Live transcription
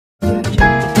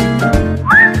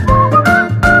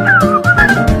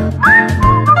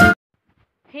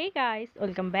Hey guys,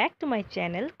 welcome back to my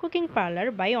channel Cooking Parlor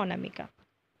by অনামিকা।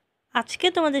 আজকে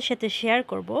তোমাদের সাথে share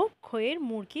করব খইয়ের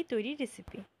মুরগি তৈরির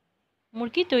রেসিপি।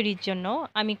 মুরগি তৈরির জন্য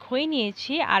আমি খই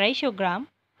নিয়েছি 250 গ্রাম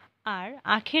আর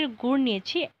আখের গুড়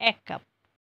নিয়েছি 1 কাপ।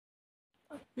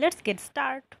 Let's get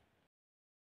start.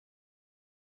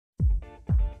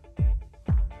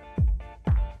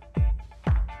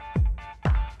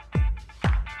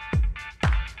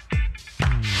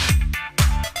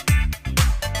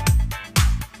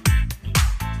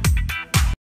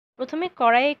 প্রথমে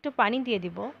কড়াইয়ে একটু পানি দিয়ে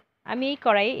দিব। আমি এই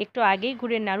কড়াইয়ে একটু আগেই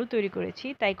গুড়ের নাড়ু তৈরি করেছি,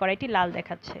 তাই কড়াইটি লাল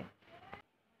দেখাচ্ছে।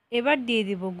 এবার দিয়ে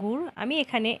দিব গুড়। আমি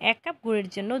এখানে 1 কাপ গুড়ের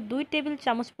জন্য 2 টেবিল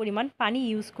চামচ পরিমাণ পানি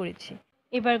ইউজ করেছি।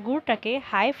 এবার গুড়টাকে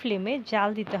হাই ফ্লেমে জাল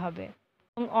দিতে হবে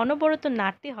এবং অনবরত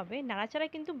নাড়তে হবে, নাড়াচাড়া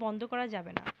কিন্তু বন্ধ করা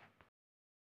যাবে না।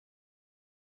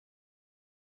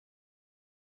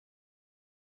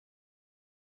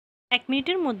 এক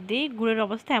মিনিটের মধ্যেই গুড়ের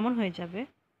অবস্থা এমন হয়ে যাবে।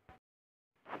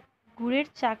 গুড়ের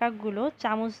চাকাগুলো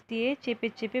চামচ দিয়ে চেপে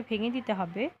চেপে ভেঙে দিতে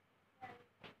হবে।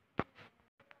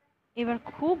 এবার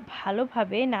খুব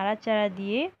ভালোভাবে নাড়াচাড়া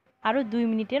দিয়ে আরও 2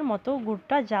 মিনিটের মতো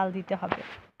গুড়টা জাল দিতে হবে।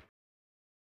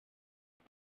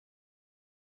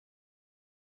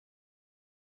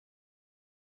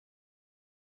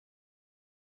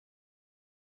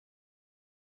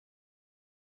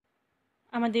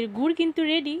 আমাদের গুড় কিন্তু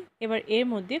রেডি। এবার এর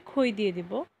মধ্যে খই দিয়ে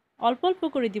দেব। অল্প অল্প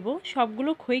করে দিব,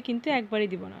 সবগুলো খই কিন্তু একবারে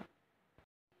দিব না।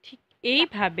 ঠিক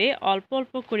এইভাবে অল্প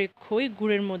অল্প করে খই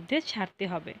গুড়ের মধ্যে ছাড়তে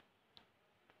হবে।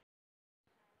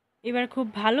 এবার খুব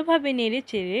ভালোভাবে নেড়ে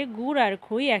চেড়ে গুড় আর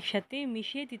খই একসাথে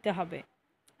মিশিয়ে দিতে হবে।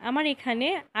 আমার এখানে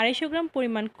 250 গ্রাম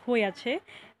পরিমাণ খই আছে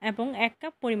এবং 1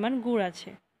 কাপ পরিমাণ গুড় আছে।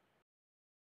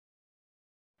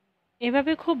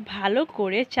 এভাবে খুব ভালো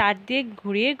করে চারদিক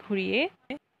ঘুরিয়ে ঘুরিয়ে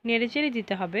নেড়েচেড়ে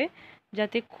দিতে হবে,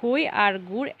 যাতে খই আর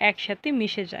গুড় একসাথে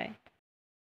মিশে যায়।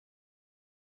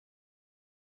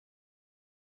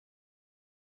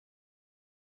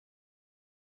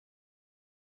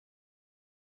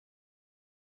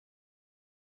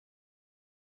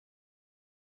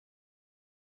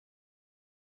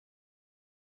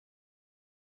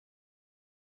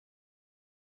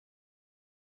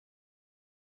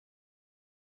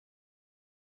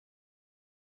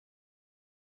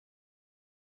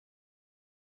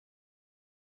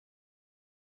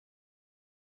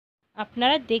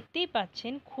 আপনারা দেখতেই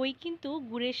পাচ্ছেন খই কিন্তু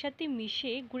গুড়ের সাথে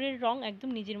মিশে গুড়ের রং একদম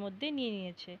নিজের মধ্যে নিয়ে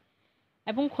নিয়েছে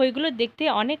এবং খইগুলো দেখতে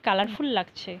অনেক কালারফুল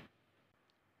লাগছে।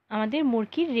 আমাদের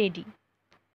মুরগি রেডি।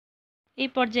 এই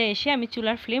পর্যায়ে এসে আমি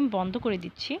চুলার ফ্লেম বন্ধ করে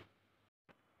দিচ্ছি।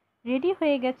 রেডি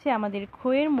হয়ে গেছে আমাদের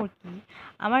খইয়ের মুরগি।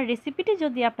 আমার রেসিপিটি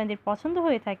যদি আপনাদের পছন্দ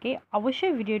হয়ে থাকে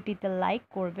অবশ্যই ভিডিওটিতে লাইক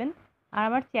করবেন আর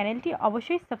আমার চ্যানেলটি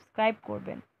অবশ্যই সাবস্ক্রাইব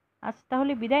করবেন। আজ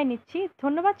তাহলে বিদায় নিচ্ছি।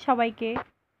 ধন্যবাদ সবাইকে।